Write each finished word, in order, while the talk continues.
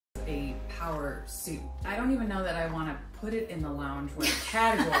power suit. I don't even know that I want to put it in the loungewear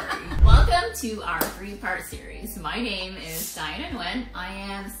category. Welcome to our 3-part series. My name is Nguyen. I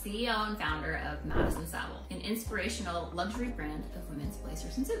am CEO and founder of Madison, Savile, an inspirational luxury brand of women's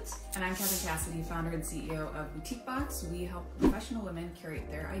blazers and suits. And I'm Cassidy, founder and CEO of Boutique Box. We help professional women curate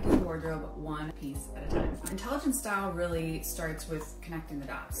their ideal wardrobe one piece at a time. Intelligent style really starts with connecting the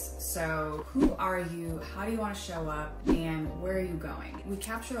dots. So who are you, how do you want to show up, and where are you going? We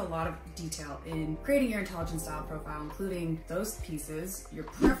capture a lot of detail in creating your intelligent style profile, including those pieces, your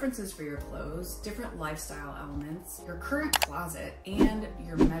preferences for your clothes, different lifestyle elements, your current closet, and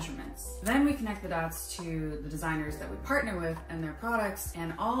your measurements. Then we connect the dots to the designers that we partner with and their products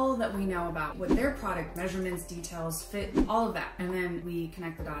and all that we know about what their product measurements, details, fit, all of that. And then we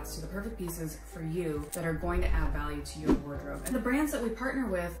connect the dots to the perfect pieces for you that are going to add value to your wardrobe. And the brands that we partner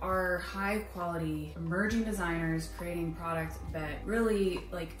with are high quality, emerging designers creating product that really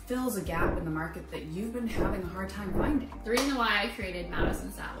fills a gap in the market that you've been having a hard time finding. The reason why I created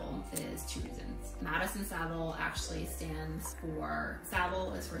Madison Savile is 2 reasons. Madison Savile actually stands for,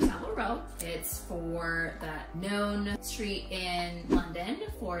 Savile is for Savile Row. It's for the known street in London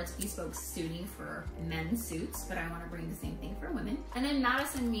for its bespoke suiting for men's suits, but I want to bring the same thing for women. And then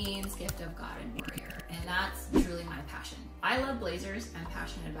Madison means gift of God and warrior, and that's truly my passion. I love blazers. I'm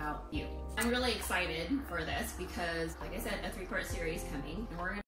passionate about you. I'm really excited for this because, like I said, a 3-part series coming, and we're